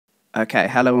Okay,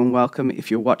 hello and welcome. If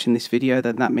you're watching this video,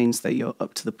 then that means that you're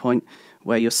up to the point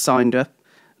where you're signed up,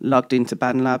 logged into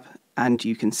BandLab, and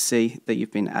you can see that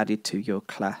you've been added to your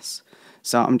class.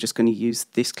 So I'm just going to use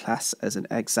this class as an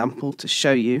example to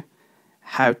show you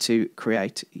how to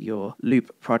create your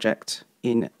loop project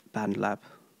in BandLab.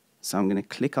 So I'm going to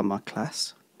click on my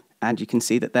class, and you can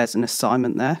see that there's an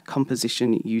assignment there,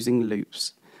 composition using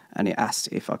loops, and it asks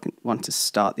if I want to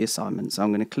start the assignment. So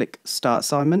I'm going to click Start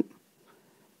Assignment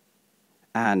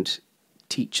and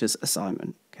Teacher's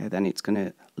Assignment. Okay, then it's going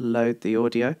to load the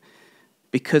audio.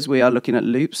 Because we are looking at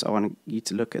loops, I want you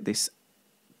to look at this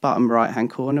bottom right hand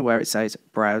corner where it says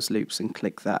Browse Loops and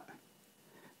click that.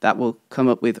 That will come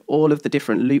up with all of the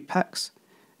different loop packs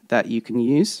that you can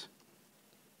use.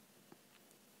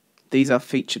 These are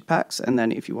featured packs, and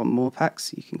then if you want more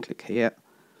packs, you can click here.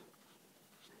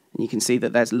 And you can see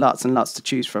that there's lots and lots to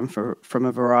choose from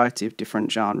a variety of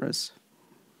different genres.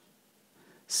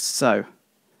 So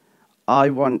I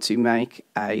want to make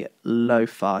a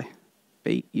lo-fi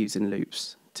beat using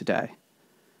loops today.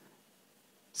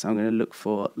 So I'm going to look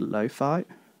for lo-fi.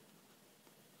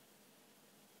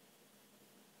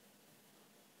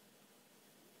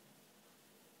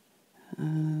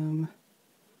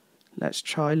 Let's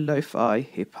try Lo-Fi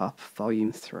Hip Hop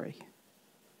Volume 3.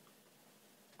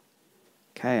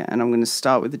 Okay, and I'm going to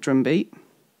start with the drum beat.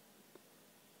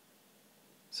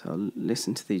 So I'll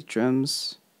listen to these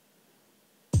drums.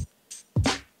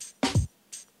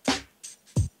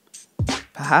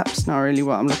 Perhaps not really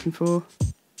what I'm looking for.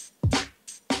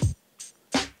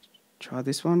 Try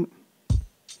this one.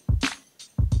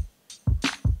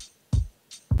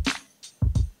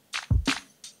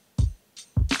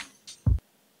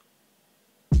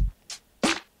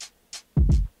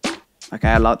 Okay,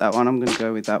 I like that one. I'm going to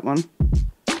go with that one.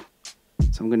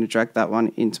 So I'm going to drag that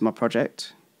one into my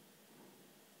project.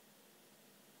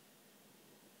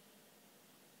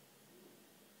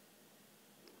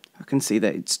 I can see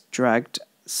that it's dragged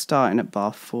starting at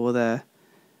bar 4 there.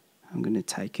 I'm going to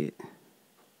take it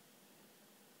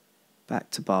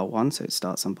back to bar 1, so it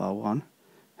starts on bar 1.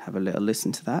 Have a little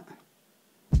listen to that.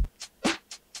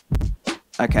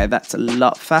 Okay, that's a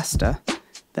lot faster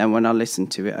than when I listen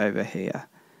to it over here.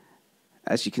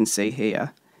 As you can see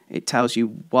here, it tells you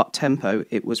what tempo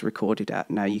it was recorded at.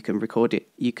 Now you can record it,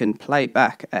 you can play it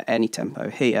back at any tempo.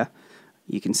 Here,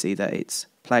 you can see that it's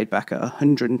played back at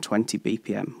 120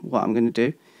 BPM. What I'm going to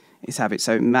do is have it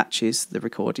so it matches the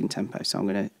recording tempo. So I'm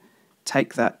going to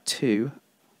take that to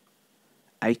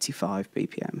 85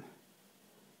 BPM.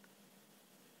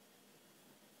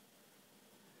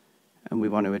 And we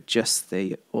want to adjust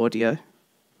the audio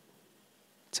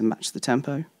to match the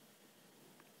tempo.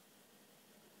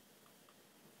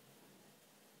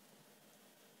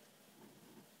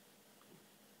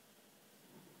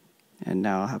 And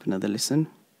now I'll have another listen.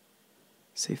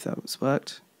 See if that's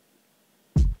worked.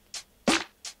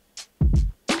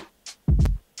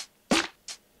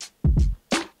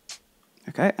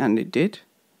 Okay, and it did.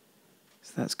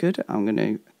 So that's good. I'm going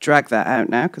to drag that out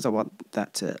now because I want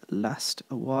that to last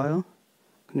a while.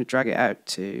 I'm going to drag it out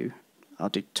to, I'll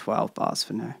do 12 bars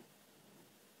for now.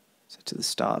 So to the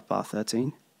start of bar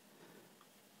 13.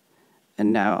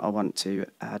 And now I want to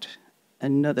add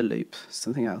another loop,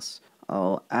 something else.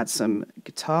 I'll add some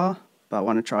guitar, but I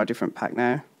want to try a different pack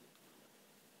now.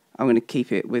 I'm going to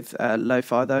keep it with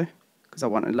lo-fi though, because I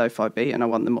want a lo-fi beat and I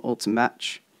want them all to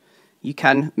match. You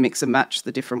can mix and match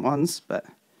the different ones, but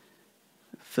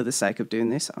for the sake of doing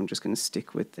this, I'm just going to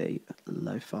stick with the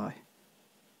lo-fi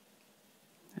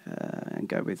and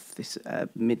go with this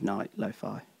midnight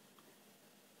lo-fi.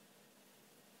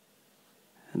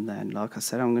 And then, like I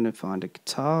said, I'm going to find a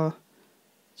guitar,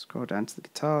 scroll down to the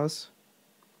guitars.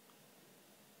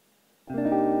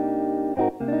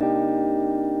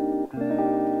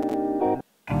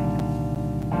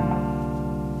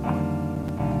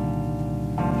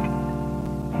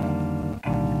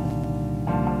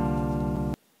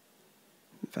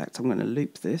 In fact, I'm going to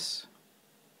loop this.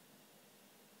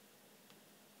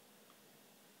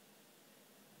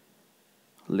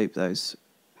 I'll loop those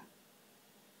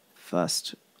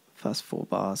first 4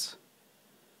 bars.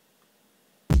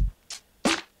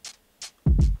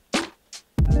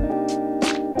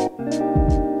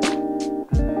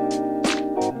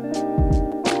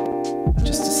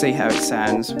 Just to see how it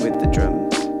sounds with the drums.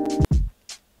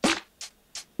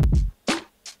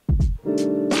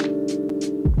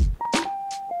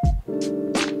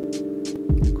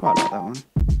 Quite like that one.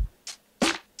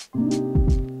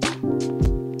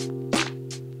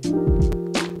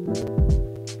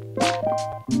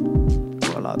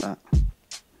 Quite like that.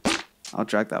 I'll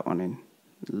drag that one in.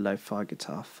 Lo-fi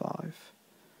guitar 5.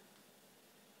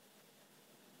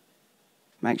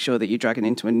 Make sure that you're dragging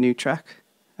into a new track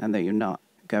and that you're not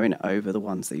going over the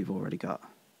ones that you've already got.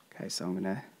 Okay, so I'm going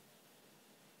to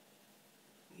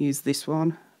use this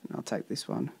one, and I'll take this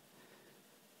one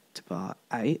to bar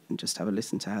 8 and just have a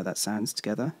listen to how that sounds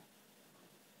together.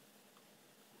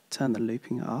 Turn the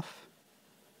looping off.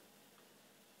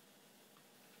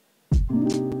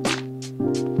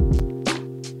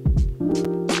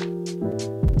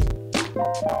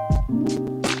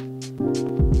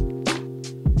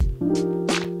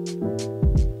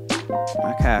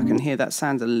 Okay, I can hear that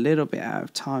sounds a little bit out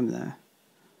of time there.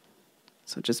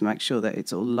 So just make sure that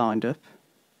it's all lined up.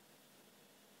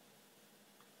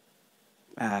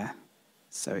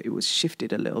 So it was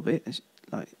shifted a little bit, as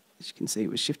you can see, it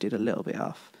was shifted a little bit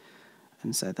off.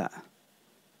 And so that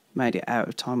made it out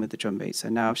of time with the drum beat. So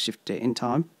now I've shifted it in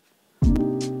time.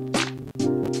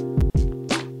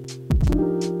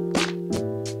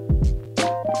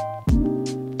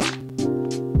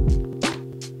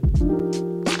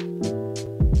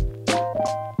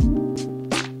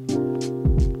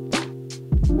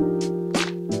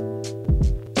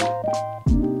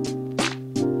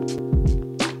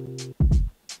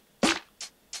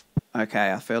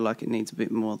 Okay, I feel like it needs a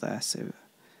bit more there, so I'm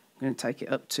going to take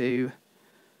it up to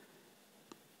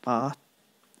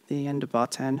the end of bar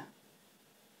 10.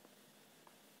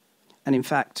 And in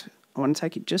fact, I want to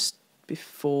take it just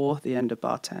before the end of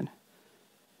bar 10.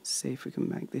 See if we can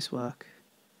make this work.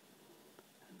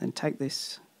 Then take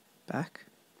this back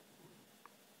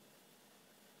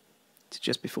to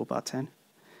just before bar 10.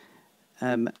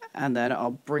 And then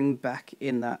I'll bring back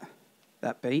in that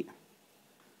beat.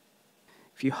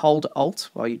 If you hold Alt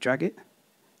while you drag it,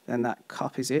 then that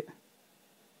copies it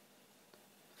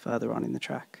further on in the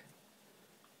track.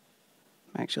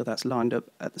 Make sure that's lined up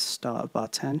at the start of bar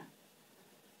 10.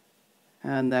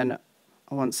 And then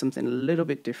I want something a little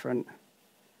bit different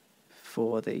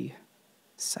for the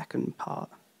second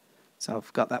part. So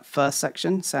I've got that first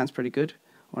section, sounds pretty good.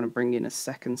 I want to bring in a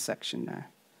second section now.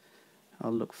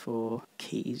 I'll look for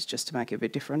keys just to make it a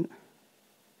bit different.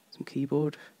 Some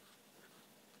keyboard.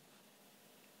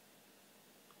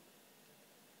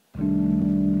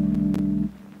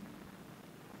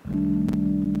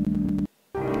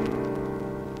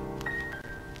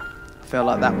 I feel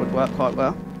like that would work quite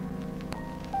well.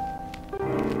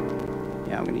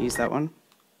 Yeah, I'm going to use that one.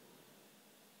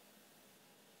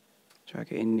 Drag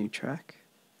it in, new track.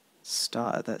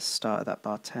 Start at that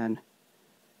bar 10.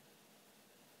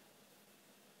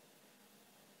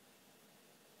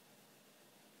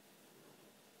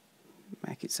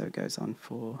 Make it so it goes on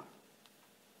for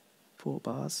 4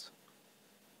 bars.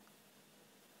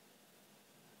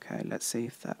 Okay, let's see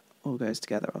if that all goes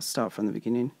together. I'll start from the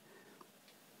beginning.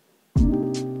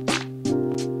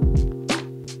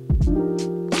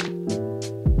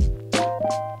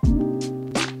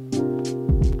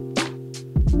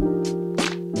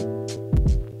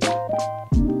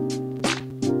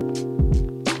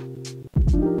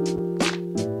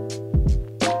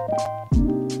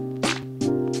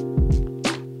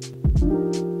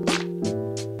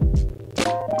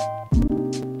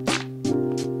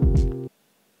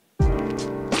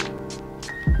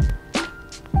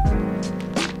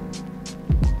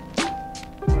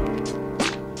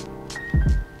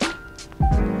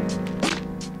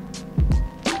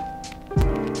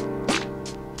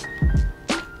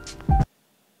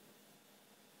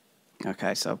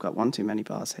 Okay, so I've got one too many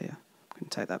bars here. I'm going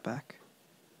to take that back.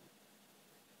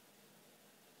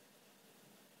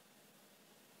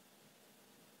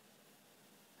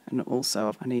 And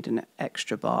also I need an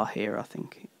extra bar here, I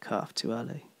think it cut off too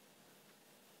early.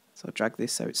 So I'll drag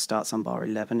this so it starts on bar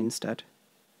 11 instead.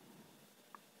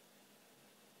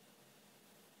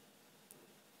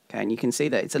 Okay, and you can see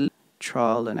that it's a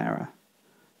trial and error.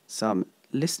 So I'm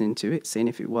listening to it, seeing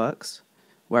if it works.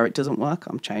 Where it doesn't work,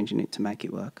 I'm changing it to make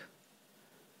it work.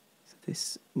 So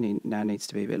this now needs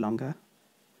to be a bit longer.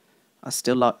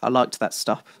 I liked that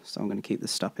stop, so I'm going to keep the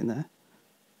stop in there.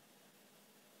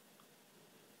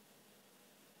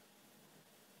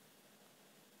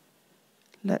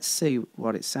 Let's see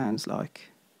what it sounds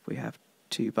like if we have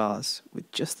 2 bars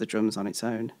with just the drums on its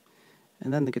own,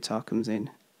 and then the guitar comes in,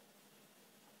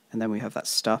 and then we have that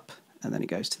stop, and then it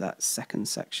goes to that second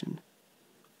section.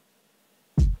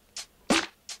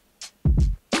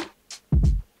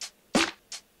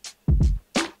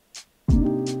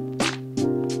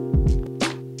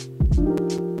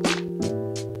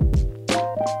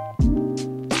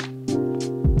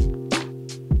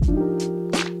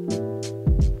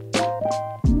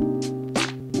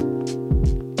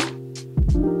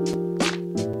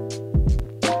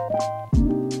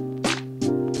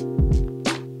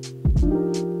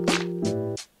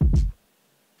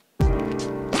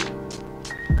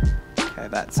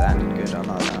 that sounded good, I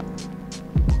like that.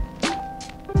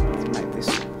 Let's make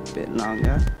this a bit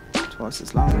longer, twice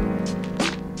as long.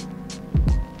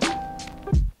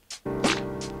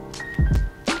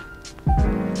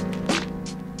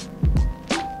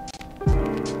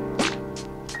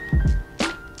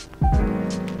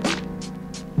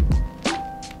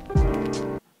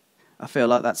 I feel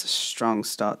like that's a strong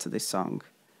start to this song.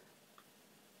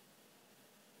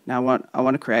 Now I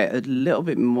want to create a little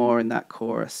bit more in that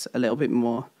chorus, a little bit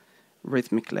more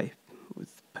rhythmically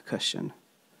with percussion,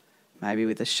 maybe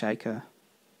with a shaker.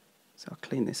 So I'll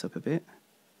clean this up a bit,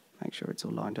 make sure it's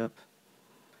all lined up.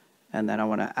 And then I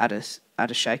want to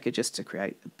add a shaker just to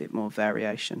create a bit more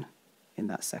variation in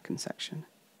that second section.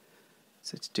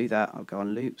 So to do that, I'll go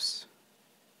on loops,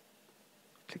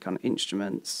 click on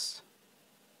instruments.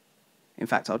 In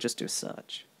fact, I'll just do a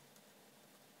search.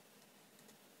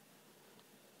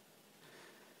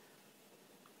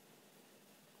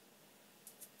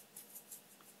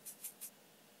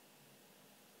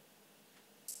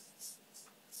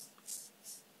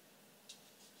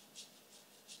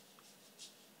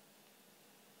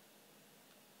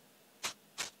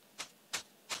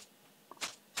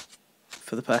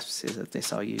 For the purposes of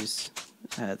this, I'll use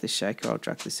this shaker. I'll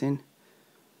drag this in.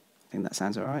 I think that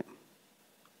sounds alright.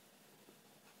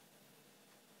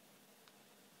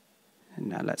 And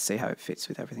now let's see how it fits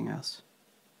with everything else.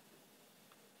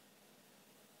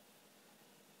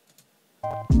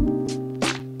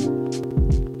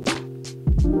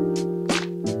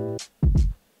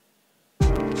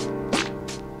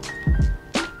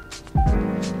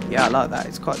 Yeah, I like that.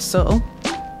 It's quite subtle,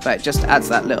 but it just adds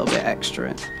that little bit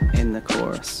extra in the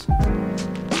chorus.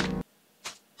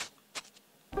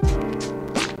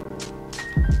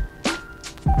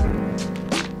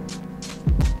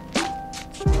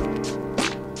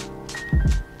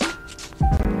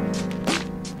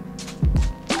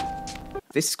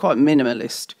 This is quite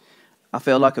minimalist. I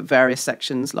feel like at various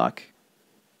sections, like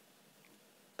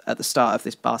at the start of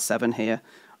this bar 7 here,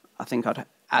 I think I'd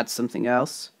add something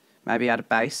else, maybe add a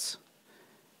bass,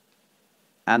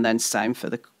 and then same for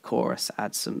the chorus,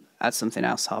 add something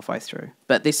else halfway through.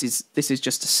 But this is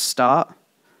just a start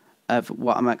of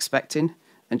what I'm expecting,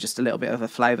 and just a little bit of a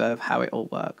flavour of how it all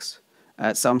works.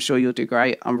 So I'm sure you'll do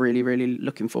great. I'm really, really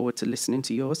looking forward to listening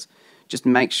to yours. Just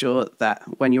make sure that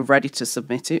when you're ready to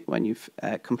submit it, when you've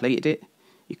completed it,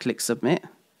 you click submit,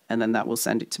 and then that will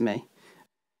send it to me.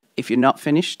 If you're not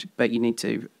finished, but you need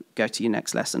to go to your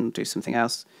next lesson and do something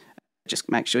else, just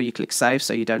make sure you click save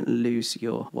so you don't lose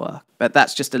your work. But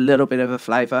that's just a little bit of a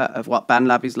flavour of what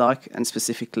BandLab is like, and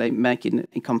specifically making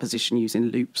a composition using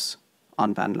loops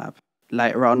on BandLab.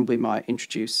 Later on, we might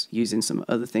introduce using some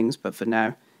other things, but for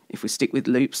now, if we stick with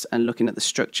loops and looking at the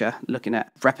structure, looking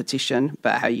at repetition,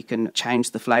 but how you can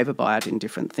change the flavour by adding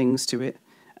different things to it,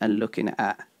 and looking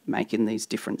at making these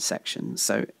different sections.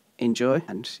 So enjoy,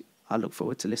 and I look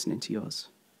forward to listening to yours.